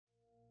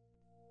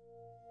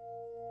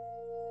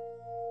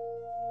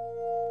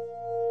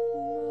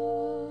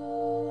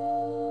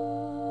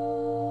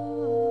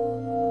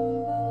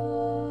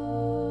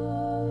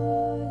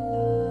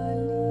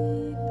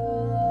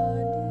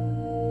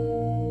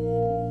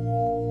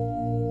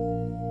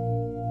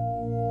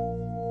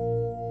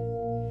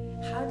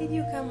did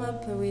you come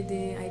up with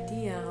the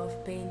idea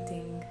of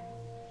painting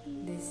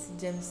this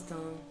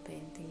gemstone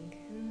painting?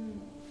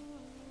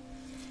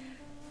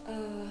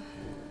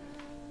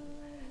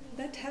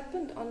 That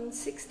happened on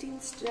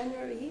 16th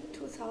January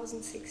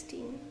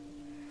 2016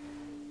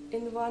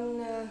 in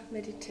one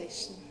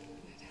meditation.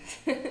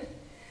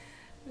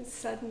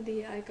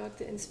 Suddenly I got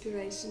the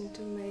inspiration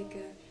to make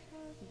a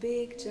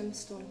big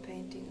gemstone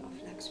painting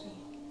of Lakshmi.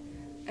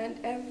 And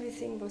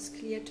everything was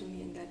clear to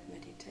me in that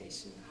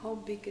meditation. How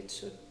big it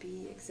should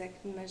be,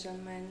 exact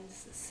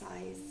measurements,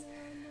 size,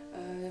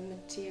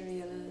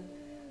 material,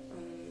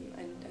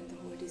 and the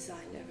whole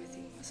design,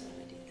 everything was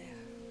already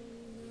there.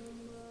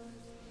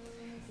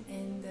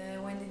 And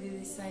when did you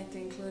decide to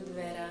include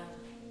Vera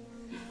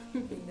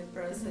in the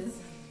process?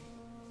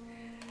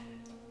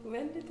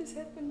 When did this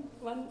happen?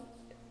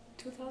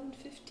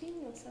 2015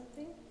 or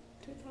something?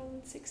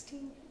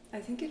 2016? I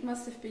think it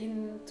must have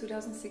been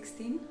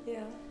 2016.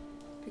 Yeah.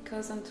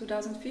 Because in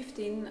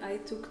 2015 I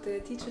took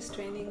the teacher's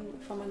training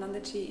from Ananda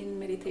in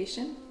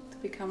meditation to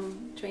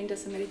become trained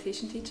as a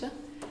meditation teacher.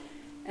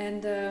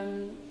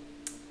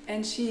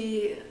 And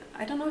she,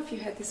 I don't know if you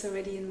had this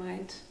already in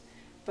mind,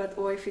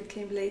 or if it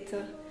came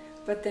later,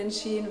 but then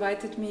she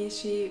invited me,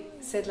 she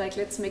said like,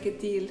 let's make a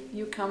deal.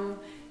 You come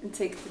and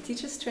take the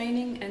teacher's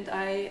training and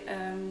I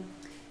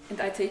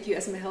take you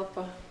as my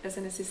helper, as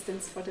an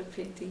assistant for the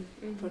painting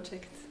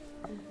project.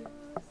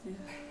 Yeah.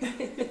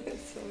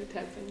 So it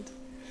happened.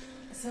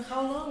 So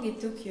how long it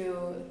took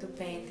you to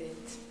paint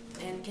it?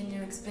 And can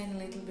you explain a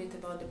little bit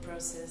about the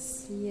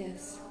process?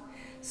 Yes.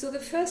 So the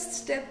first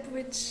step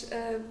which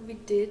we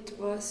did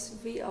was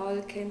we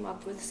all came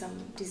up with some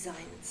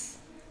designs.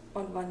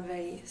 On one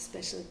very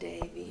special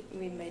day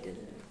we made a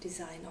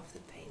design of the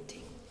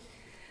painting.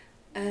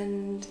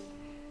 And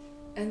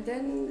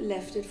then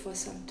left it for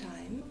some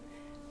time.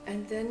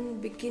 And then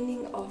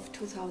beginning of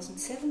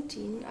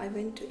 2017 I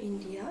went to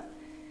India,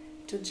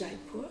 to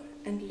Jaipur,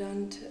 and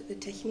learned the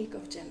technique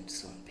of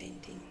gemstone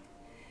painting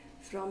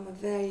from a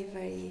very,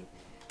 very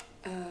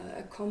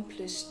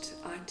accomplished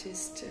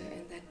artist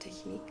in that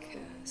technique,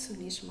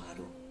 Sunish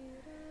Maru.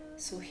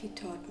 So he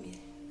taught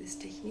me this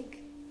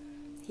technique,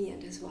 he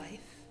and his wife.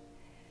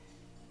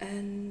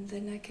 And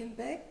then I came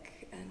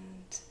back,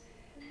 and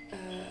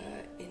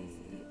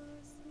in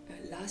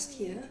last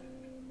year,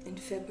 in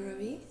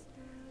February,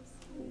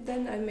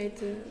 then I made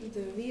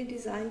the real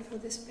design for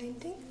this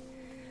painting.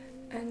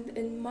 And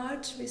in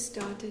March we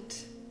started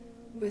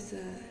with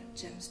a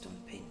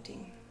gemstone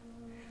painting.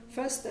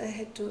 First I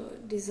had to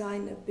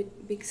design a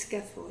big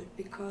scaffold,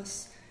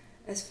 because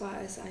as far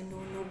as I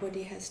know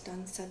nobody has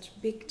done such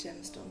big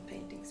gemstone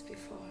paintings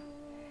before.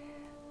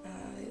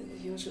 The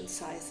usual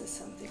size is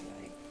something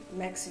like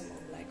maximum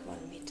like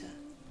 1 meter.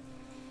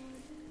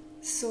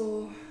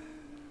 So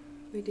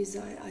I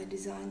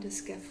designed a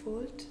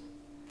scaffold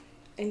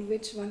in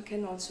which one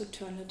can also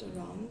turn it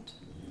around,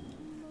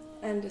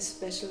 and a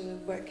special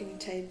working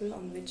table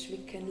on which we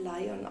can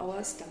lie on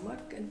our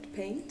stomach and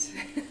paint.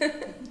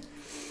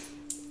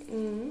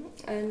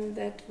 And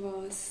that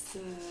was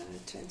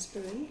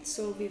transparent,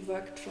 so we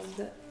worked from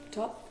the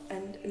top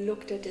and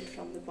looked at it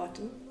from the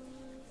bottom.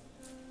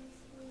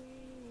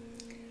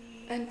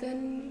 And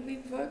then we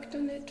worked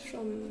on it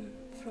from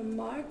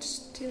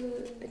March till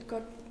it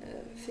got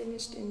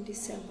finished in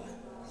December.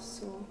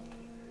 So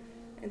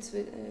in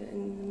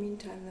the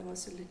meantime there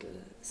was a little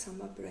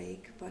summer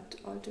break, but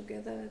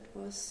altogether it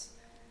was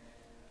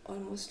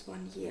almost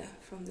 1 year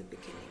from the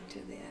beginning to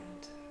the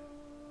end.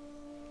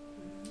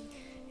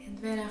 And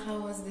Vera, how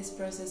was this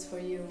process for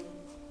you?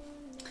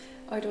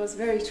 Oh, it was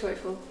very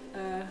joyful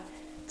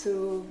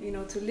to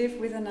live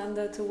with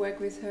Ananda, to work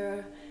with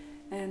her,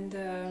 and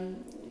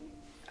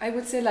I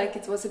would say like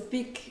it was a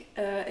big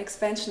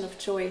expansion of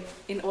joy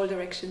in all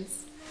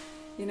directions.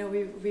 We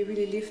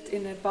really lived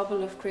in a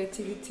bubble of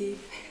creativity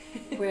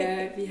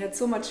where we had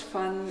so much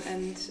fun,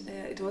 and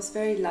it was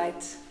very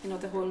light,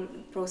 the whole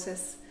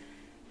process.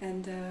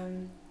 And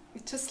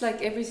it just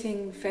like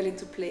everything fell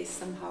into place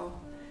somehow.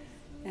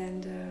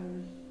 And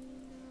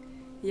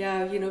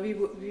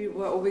we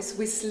were always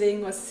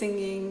whistling or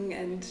singing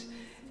and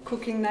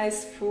cooking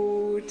nice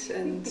food,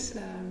 and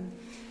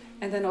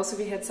then also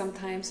we had some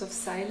times of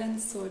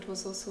silence, so it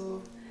was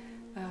also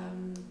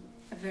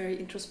a very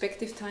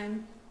introspective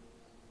time.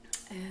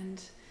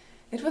 And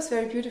it was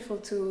very beautiful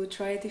to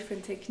try a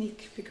different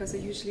technique, because I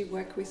usually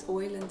work with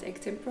oil and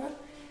egg tempera,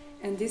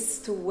 and this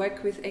to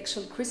work with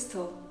actual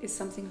crystal is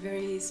something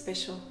very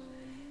special,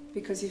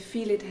 because you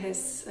feel it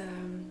has,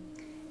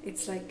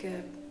 it's like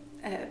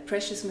a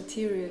precious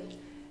material,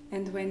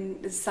 and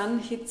when the sun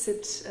hits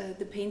it,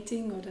 the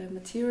painting or the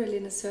material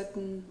in a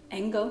certain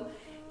angle,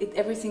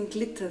 everything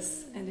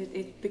glitters and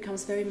it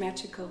becomes very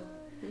magical.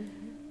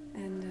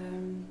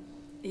 And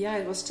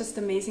it was just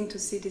amazing to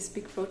see this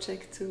big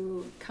project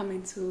to come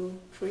into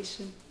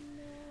fruition.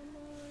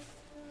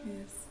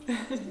 Yes.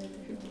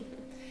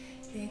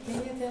 Can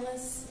you tell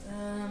us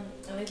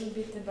a little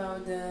bit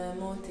about the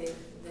motive,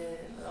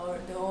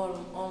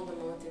 all the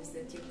motives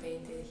that you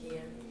painted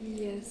here?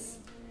 Yes.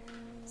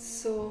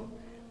 So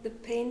the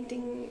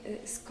painting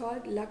is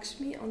called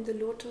Lakshmi on the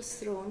Lotus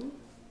throne,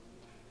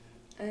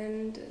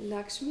 and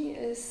Lakshmi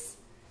is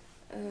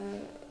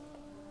in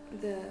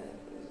the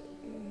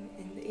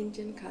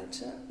Indian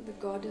culture the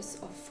goddess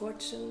of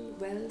fortune,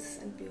 wealth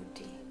and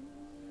beauty,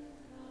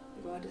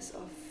 goddess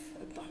of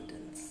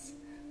abundance.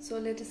 So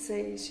let us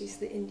say she's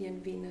the Indian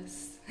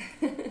Venus.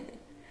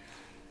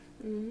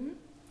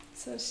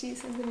 So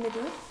she's in the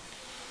middle,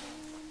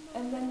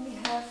 and then we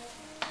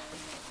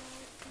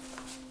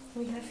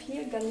have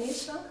here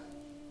Ganesha,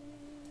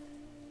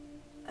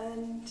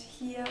 and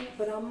here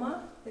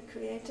Brahma, the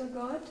creator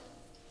god,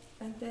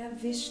 and there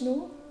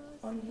Vishnu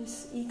on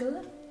his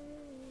eagle,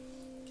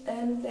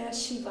 and there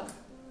Shiva.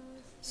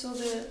 So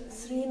the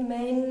three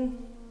main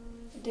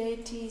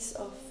deities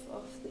of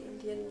the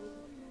Indian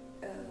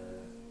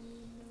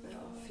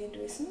of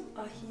Hinduism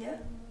are here,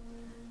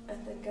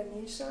 and then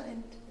Ganesha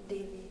and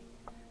Devi.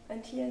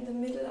 And here in the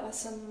middle are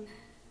some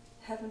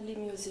heavenly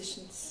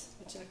musicians,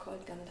 which are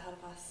called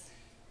Gandharvas.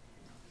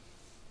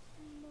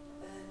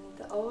 And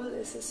the owl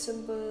is a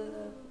symbol,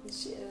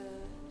 she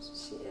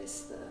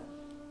is the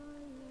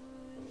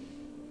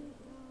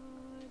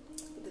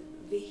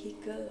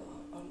vehicle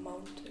or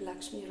mount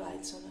Lakshmi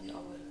rides on an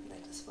owl.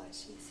 That is why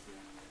she is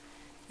here.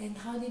 And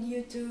how did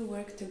you two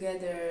work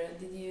together?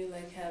 Did you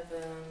like have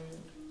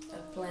a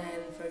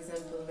plan? For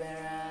example,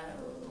 Vera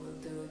will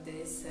do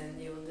this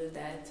and you will do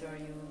that, or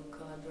you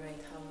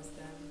collaborate? How was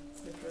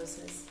the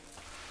process?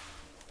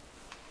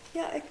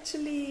 Yeah,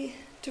 actually,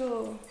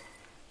 to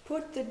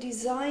put the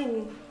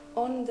design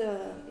on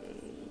the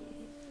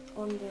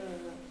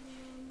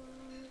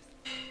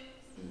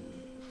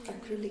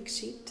acrylic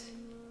sheet,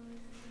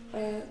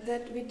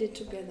 that we did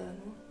together.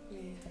 No?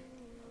 We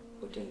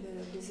put in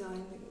the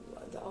design,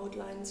 the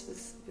outlines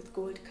with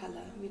gold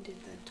color. We did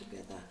that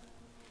together.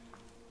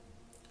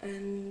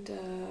 And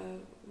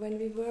when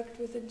we worked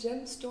with the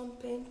gemstone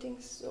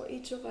paintings, so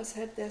each of us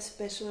had their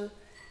special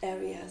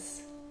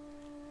areas.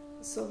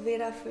 So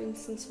Vera, for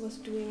instance, was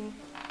doing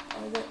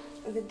all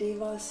the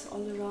devas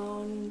all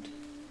around,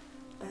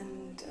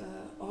 and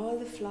all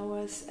the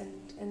flowers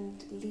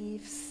and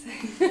leaves,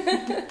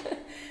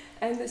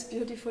 and this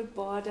beautiful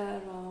border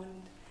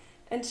around.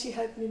 And she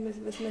helped me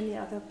with many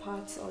other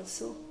parts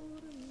also.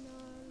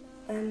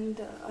 And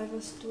I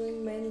was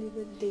doing mainly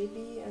the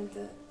Devi and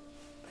the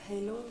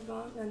halo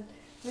around, and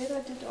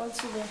Vera did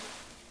also the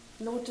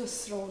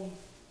Lotus throne,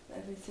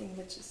 everything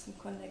which is in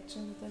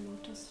connection with the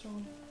Lotus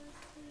throne.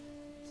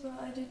 So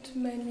I did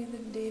mainly the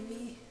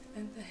Devi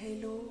and the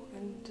halo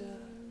and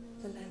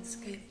the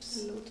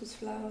landscapes. The lotus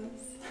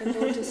flowers. The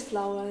lotus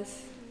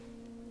flowers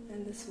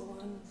and the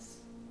swans.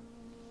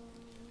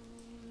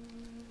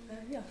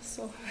 Yeah,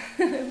 so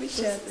we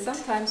shared it.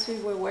 Sometimes we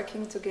were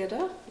working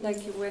together,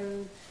 like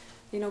when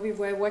we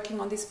were working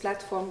on this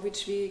platform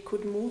which we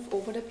could move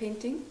over the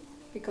painting,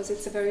 because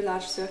it's a very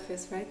large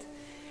surface, right?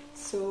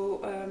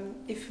 So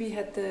if we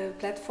had the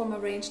platform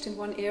arranged in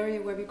one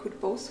area where we could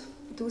both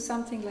do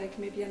something, like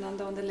maybe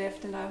Ananda on the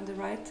left and I on the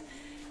right,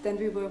 then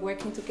we were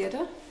working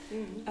together.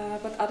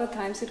 But other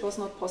times it was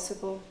not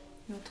possible.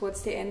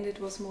 Towards the end it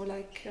was more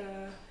like,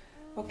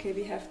 okay,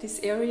 we have this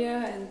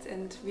area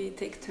and we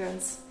take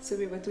turns. So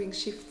we were doing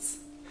shifts.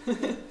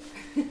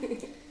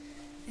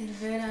 And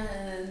Vera,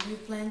 do you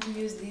plan to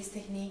use this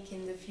technique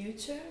in the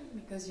future?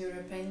 Because you're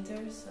a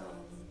painter, so...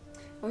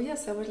 Oh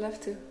yes, I would love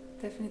to,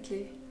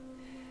 definitely.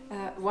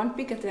 One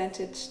big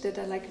advantage that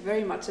I like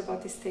very much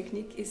about this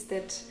technique is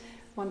that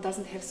one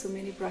doesn't have so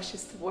many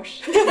brushes to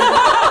wash.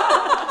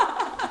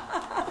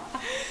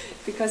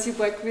 Because you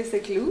work with the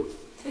glue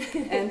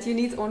and you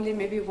need only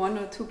maybe 1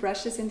 or 2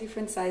 brushes in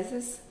different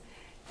sizes,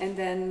 and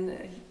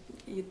then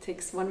it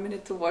takes 1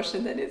 minute to wash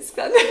and then it's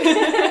done.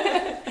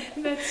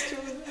 That's true,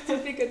 that's a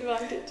big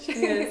advantage.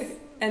 Yes,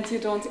 and you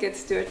don't get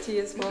dirty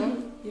as well.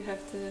 You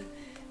have the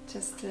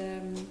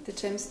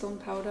gemstone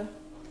powder.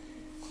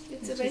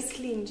 It's a very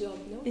clean job,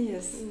 no?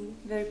 Yes,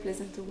 very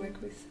pleasant to work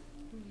with.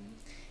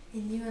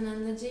 In you,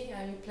 Anandaji,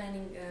 are you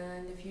planning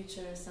in the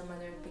future some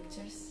other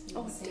pictures?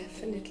 Oh,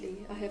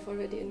 definitely. I have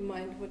already in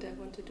mind what I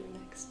want to do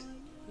next.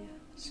 Yeah,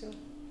 sure.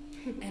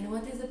 And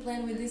what is the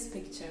plan with this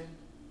picture,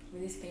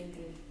 with this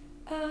painting?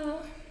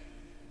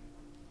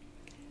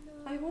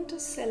 I want to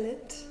sell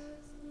it,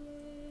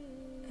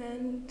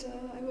 and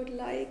I would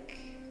like,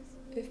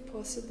 if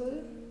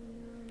possible,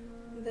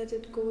 that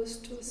it goes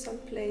to some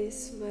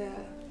place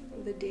where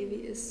the Devi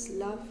is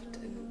loved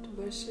and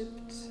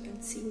worshipped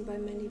and seen by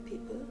many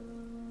people,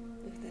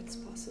 if that's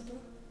possible.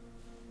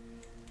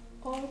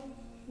 Or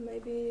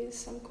maybe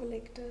some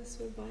collectors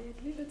will buy it.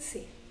 We will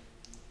see.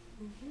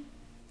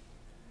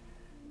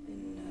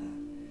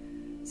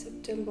 In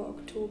September,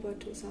 October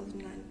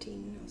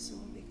 2019 or so,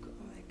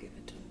 I give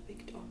it to a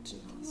big auction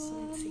house. So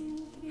let's see.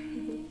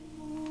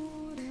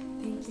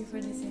 Thank you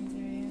for this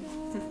interview.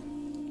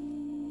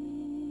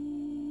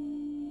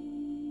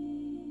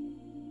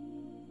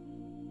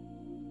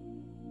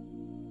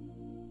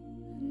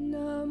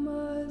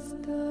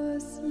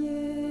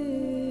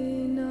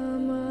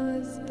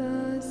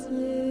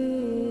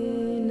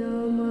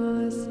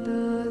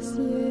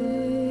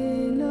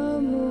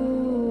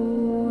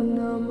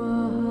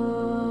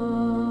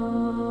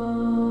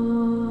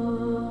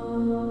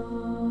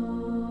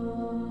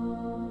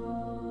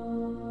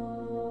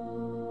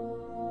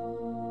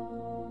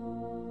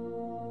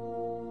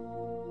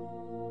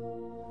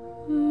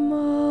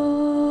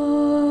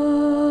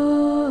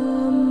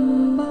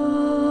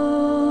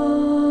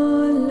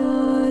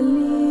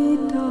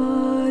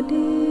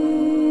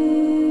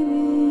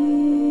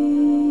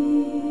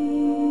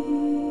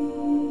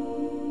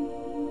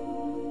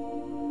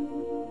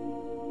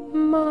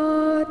 Ma